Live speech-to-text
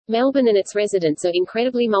Melbourne and its residents are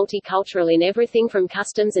incredibly multicultural in everything from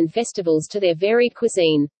customs and festivals to their varied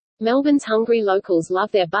cuisine. Melbourne's hungry locals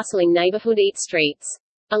love their bustling neighbourhood eat streets.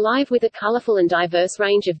 Alive with a colourful and diverse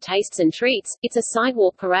range of tastes and treats, it's a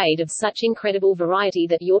sidewalk parade of such incredible variety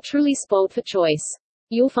that you're truly spoilt for choice.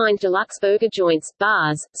 You'll find deluxe burger joints,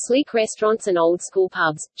 bars, sleek restaurants and old-school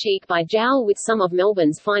pubs, cheek by jowl with some of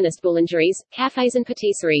Melbourne's finest boulangeries, cafes and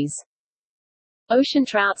patisseries. Ocean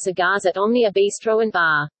trout cigars at Omnia Bistro and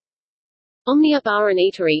Bar. Omnia Bar and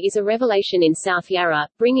Eatery is a revelation in South Yarra,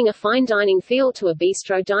 bringing a fine dining feel to a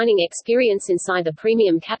bistro dining experience inside the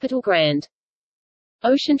premium Capital Grand.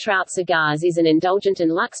 Ocean trout cigars is an indulgent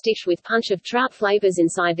and luxe dish with punch of trout flavors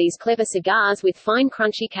inside these clever cigars with fine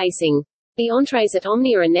crunchy casing. The entrees at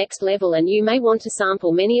Omnia are next level and you may want to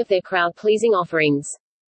sample many of their crowd-pleasing offerings.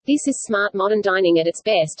 This is smart modern dining at its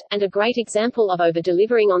best, and a great example of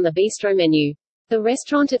over-delivering on the bistro menu. The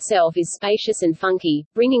restaurant itself is spacious and funky,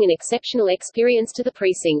 bringing an exceptional experience to the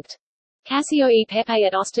precinct. Cassio e Pepe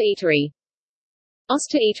at Oster Eatery.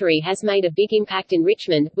 Oster Eatery has made a big impact in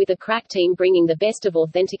Richmond, with a crack team bringing the best of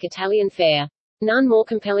authentic Italian fare. None more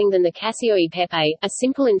compelling than the Cassio e Pepe, a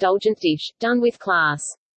simple indulgent dish, done with class.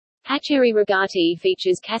 Paccheri Rigati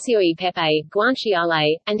features Cassio e Pepe,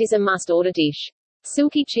 guanciale, and is a must-order dish.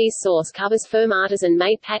 Silky cheese sauce covers firm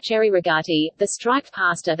artisan-made Paccheri Rigati, the striped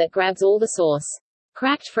pasta that grabs all the sauce.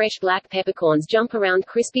 Cracked fresh black peppercorns jump around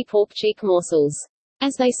crispy pork cheek morsels.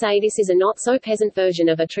 As they say, this is a not-so-peasant version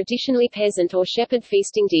of a traditionally peasant or shepherd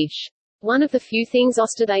feasting dish. One of the few things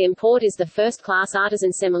Oster they import is the first-class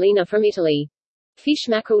artisan semolina from Italy. Fish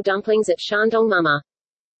mackerel dumplings at Shandong Mama.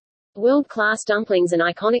 World-class dumplings and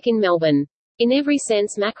iconic in Melbourne. In every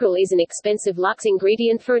sense, mackerel is an expensive luxe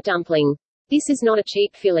ingredient for a dumpling. This is not a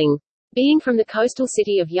cheap filling. Being from the coastal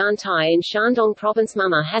city of Yantai in Shandong Province,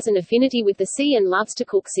 Mama has an affinity with the sea and loves to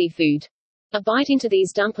cook seafood. A bite into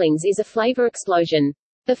these dumplings is a flavor explosion.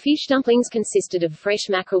 The fish dumplings consisted of fresh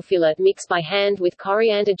mackerel fillet mixed by hand with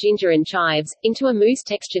coriander, ginger and chives, into a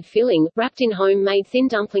mousse-textured filling, wrapped in homemade thin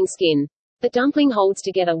dumpling skin. The dumpling holds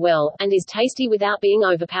together well, and is tasty without being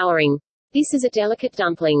overpowering. This is a delicate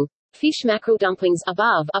dumpling. Fish mackerel dumplings,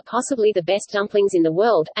 above, are possibly the best dumplings in the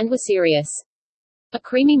world, and were serious. A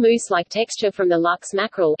creamy mousse-like texture from the Lux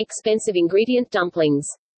mackerel, expensive ingredient dumplings.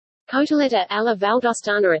 Cotoletta alla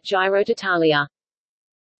Valdostana at Giro d'Italia.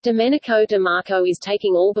 Domenico De Marco is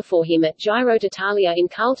taking all before him at Giro d'Italia in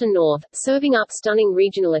Carlton North, serving up stunning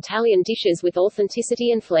regional Italian dishes with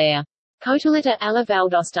authenticity and flair. Cotoletta alla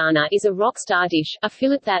Valdostana is a rock star dish, a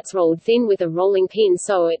fillet that's rolled thin with a rolling pin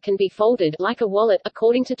so it can be folded, like a wallet,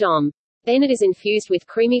 according to Dom. Then it is infused with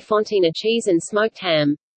creamy fontina cheese and smoked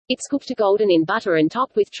ham. It's cooked to golden in butter and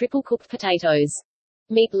topped with triple-cooked potatoes.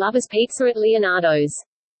 Meet Lovers Pizza at Leonardo's.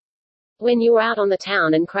 When you're out on the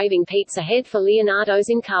town and craving pizza, head for Leonardo's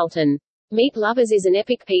in Carlton. Meat Lovers is an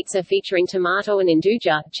epic pizza featuring tomato and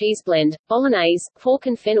induja, cheese blend, bolognese, pork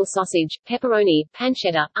and fennel sausage, pepperoni,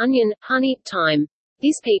 pancetta, onion, honey, thyme.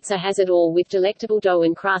 This pizza has it all with delectable dough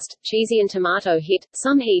and crust, cheesy and tomato hit,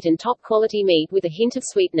 some heat and top-quality meat with a hint of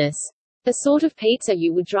sweetness. The sort of pizza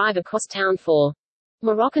you would drive across town for.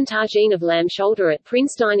 Moroccan tagine of lamb shoulder at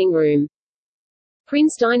Prince Dining Room.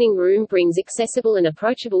 Prince Dining Room brings accessible and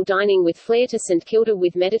approachable dining with flair to St Kilda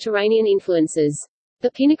with Mediterranean influences. The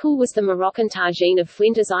pinnacle was the Moroccan tagine of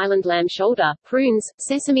Flinders Island lamb shoulder, prunes,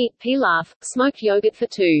 sesame, pilaf, smoked yogurt for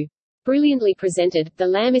two. Brilliantly presented, the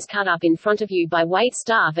lamb is cut up in front of you by wait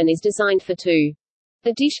staff and is designed for two.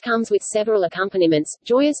 The dish comes with several accompaniments,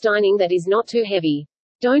 joyous dining that is not too heavy.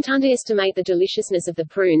 Don't underestimate the deliciousness of the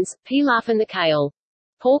prunes, pilaf and the kale.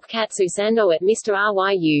 Pork katsu sando at Mr.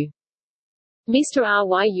 Ryu. Mr.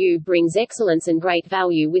 Ryu brings excellence and great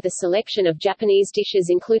value with a selection of Japanese dishes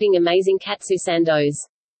including amazing katsu sandos.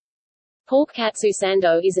 Pork katsu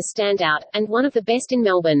sando is a standout, and one of the best in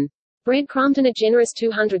Melbourne. Breadcrumbed and a generous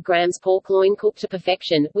 200 grams pork loin cooked to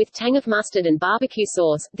perfection, with tang of mustard and barbecue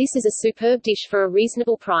sauce, this is a superb dish for a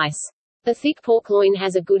reasonable price. The thick pork loin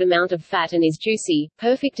has a good amount of fat and is juicy,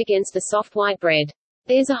 perfect against the soft white bread.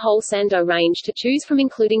 There's a whole sando range to choose from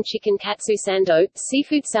including chicken katsu sando,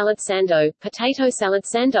 seafood salad sando, potato salad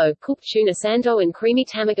sando, cooked tuna sando and creamy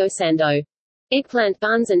tamago sando. Eggplant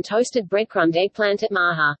buns and toasted breadcrumbed eggplant at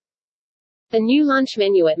Maha. The new lunch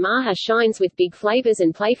menu at Maha shines with big flavors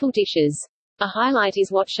and playful dishes. A highlight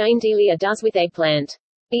is what Shane Delia does with eggplant.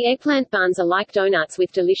 The eggplant buns are like donuts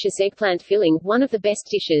with delicious eggplant filling, one of the best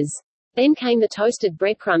dishes. Then came the toasted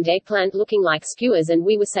breadcrumbed eggplant looking like skewers and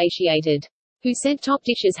we were satiated. Who said top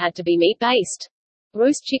dishes had to be meat-based?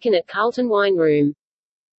 Roast chicken at Carlton Wine Room.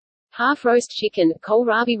 Half-roast chicken,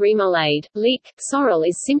 kohlrabi remoulade, leek, sorrel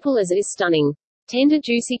is simple as it is stunning. Tender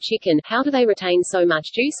juicy chicken, how do they retain so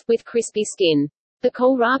much juice, with crispy skin? The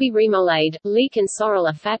kohlrabi remoulade, leek and sorrel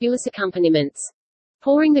are fabulous accompaniments.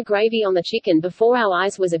 Pouring the gravy on the chicken before our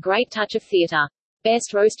eyes was a great touch of theatre.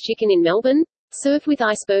 Best roast chicken in Melbourne? Served with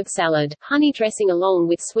iceberg salad, honey dressing along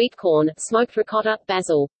with sweet corn, smoked ricotta,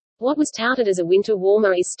 basil. What was touted as a winter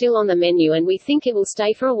warmer is still on the menu and we think it will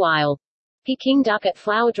stay for a while. Peking duck at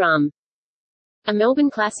Flower Drum. A Melbourne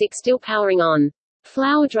classic still powering on.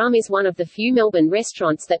 Flower Drum is one of the few Melbourne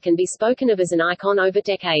restaurants that can be spoken of as an icon over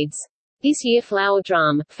decades. This year Flower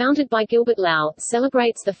Drum, founded by Gilbert Lau,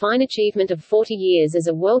 celebrates the fine achievement of 40 years as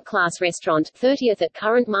a world-class restaurant, 30th at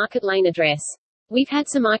current Market Lane address. We've had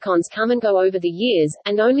some icons come and go over the years,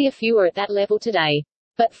 and only a few are at that level today.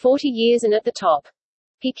 But 40 years and at the top.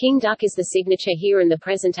 Peking duck is the signature here and the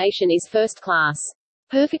presentation is first class.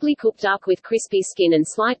 Perfectly cooked duck with crispy skin and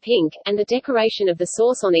slight pink, and the decoration of the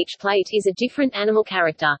sauce on each plate is a different animal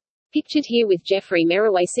character. Pictured here with Jeffrey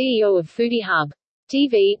Merraway, CEO of Foodie Hub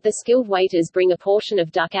TV, the skilled waiters bring a portion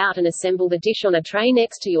of duck out and assemble the dish on a tray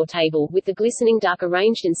next to your table, with the glistening duck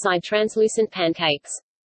arranged inside translucent pancakes.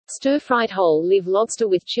 Stir-fried whole live lobster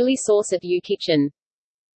with chili sauce at U Kitchen.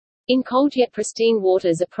 In cold yet pristine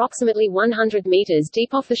waters approximately 100 meters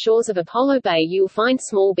deep off the shores of Apollo Bay you'll find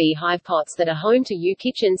small beehive pots that are home to U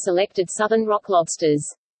Kitchen selected southern rock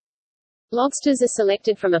lobsters. Lobsters are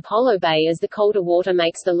selected from Apollo Bay as the colder water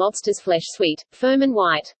makes the lobster's flesh sweet, firm and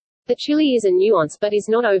white. The chili is a nuance but is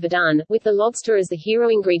not overdone, with the lobster as the hero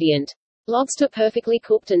ingredient. Lobster perfectly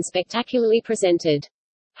cooked and spectacularly presented.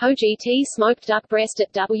 Ho GT smoked duck breast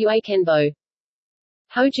at WA Kenbo.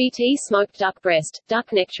 Ho GT smoked duck breast,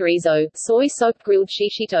 duck neck chorizo, soy-soaked grilled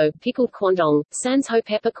shishito, pickled kwandong, sans ho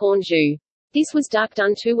peppercorn jus. This was duck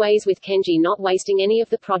done two ways with Kenji not wasting any of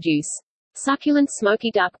the produce. Succulent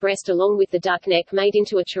smoky duck breast along with the duck neck made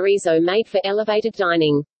into a chorizo made for elevated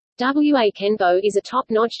dining. WA Kenbo is a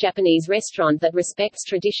top-notch Japanese restaurant that respects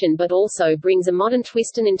tradition but also brings a modern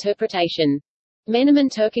twist and interpretation.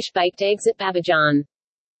 Menemen Turkish baked eggs at Babajan.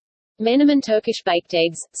 Menemen Turkish baked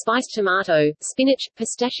eggs, spiced tomato, spinach,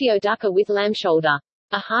 pistachio dukkha with lamb shoulder.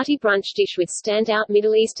 A hearty brunch dish with standout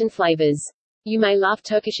Middle Eastern flavors. You may love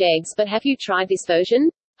Turkish eggs but have you tried this version?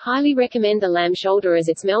 Highly recommend the lamb shoulder as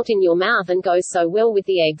it's melt in your mouth and goes so well with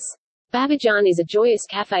the eggs. Babajan is a joyous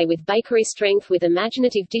cafe with bakery strength with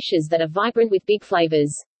imaginative dishes that are vibrant with big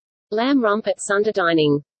flavors. Lamb rump at Sunda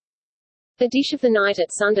Dining. The dish of the night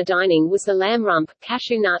at Sunda Dining was the lamb rump,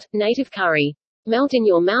 cashew nut, native curry. Melt in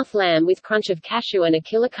your mouth lamb with crunch of cashew and a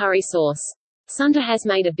killer curry sauce. Sunda has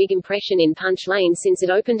made a big impression in Punch Lane since it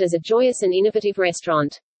opened as a joyous and innovative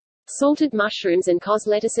restaurant. Salted mushrooms and cos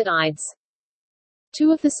lettuce at Ides.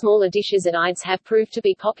 Two of the smaller dishes at Ides have proved to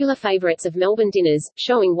be popular favorites of Melbourne dinners,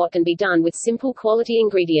 showing what can be done with simple quality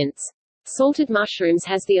ingredients. Salted mushrooms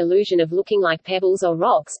has the illusion of looking like pebbles or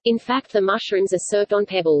rocks, in fact the mushrooms are served on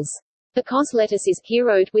pebbles. The cos lettuce is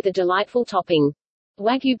heroed with a delightful topping.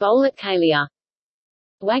 Wagyu bowl at Kalia.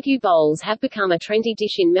 Wagyu bowls have become a trendy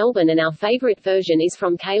dish in Melbourne and our favourite version is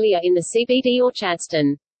from Kalia in the CBD or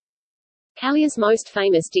Chadstone. Kalia's most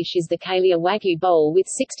famous dish is the Kalia Wagyu bowl with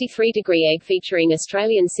 63-degree egg featuring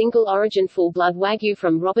Australian single-origin full-blood Wagyu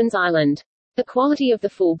from Robbins Island. The quality of the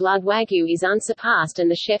full-blood Wagyu is unsurpassed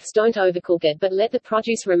and the chefs don't overcook it but let the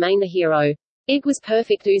produce remain the hero. Egg was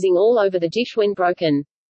perfect, oozing all over the dish when broken.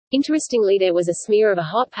 Interestingly, there was a smear of a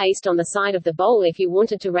hot paste on the side of the bowl if you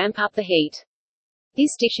wanted to ramp up the heat.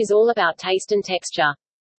 This dish is all about taste and texture.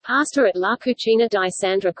 Pasta at La Cucina di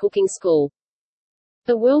Sandra Cooking School.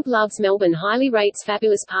 The world loves Melbourne highly rates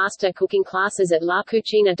fabulous pasta cooking classes at La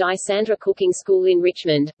Cucina di Sandra Cooking School in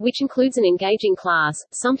Richmond, which includes an engaging class,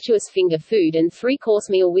 sumptuous finger food and three-course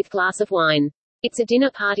meal with glass of wine. It's a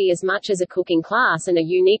dinner party as much as a cooking class and a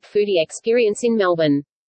unique foodie experience in Melbourne.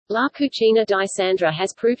 La Cucina di Sandra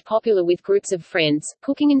has proved popular with groups of friends,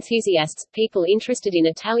 cooking enthusiasts, people interested in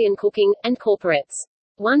Italian cooking, and corporates.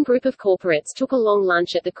 One group of corporates took a long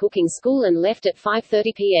lunch at the cooking school and left at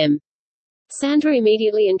 5:30 p.m. Sandra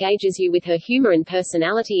immediately engages you with her humor and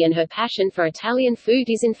personality, and her passion for Italian food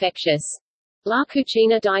is infectious. La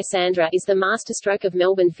Cucina di Sandra is the masterstroke of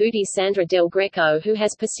Melbourne foodie Sandra Del Greco, who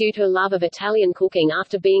has pursued her love of Italian cooking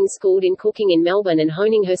after being schooled in cooking in Melbourne and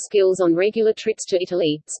honing her skills on regular trips to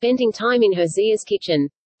Italy, spending time in her Zia's kitchen.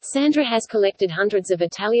 Sandra has collected hundreds of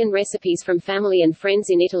Italian recipes from family and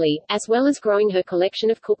friends in Italy, as well as growing her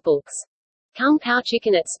collection of cookbooks. Kung Pao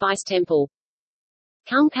chicken at Spice Temple.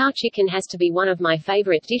 Kung Pao chicken has to be one of my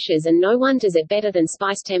favorite dishes and no one does it better than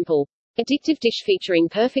Spice Temple. Addictive dish featuring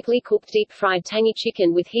perfectly cooked deep-fried tangy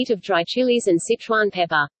chicken with heat of dry chilies and Sichuan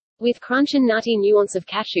pepper. With crunch and nutty nuance of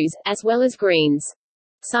cashews, as well as greens.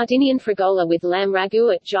 Sardinian frigola with lamb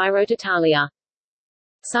ragu at Gyro d'Italia.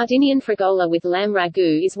 Sardinian frigola with lamb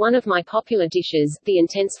ragu is one of my popular dishes. The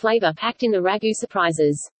intense flavor packed in the ragu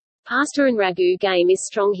surprises. Pasta and ragu game is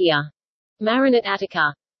strong here. Marin at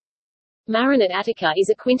Attica. Marin at Attica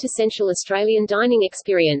is a quintessential Australian dining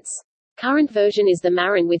experience. Current version is the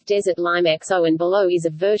Marin with desert lime XO, and below is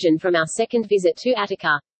a version from our second visit to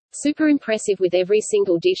Attica. Super impressive, with every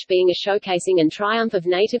single dish being a showcasing and triumph of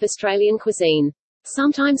native Australian cuisine.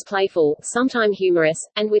 Sometimes playful, sometimes humorous,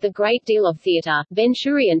 and with a great deal of theatre, Ben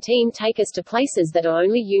Shuri and team take us to places that are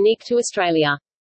only unique to Australia.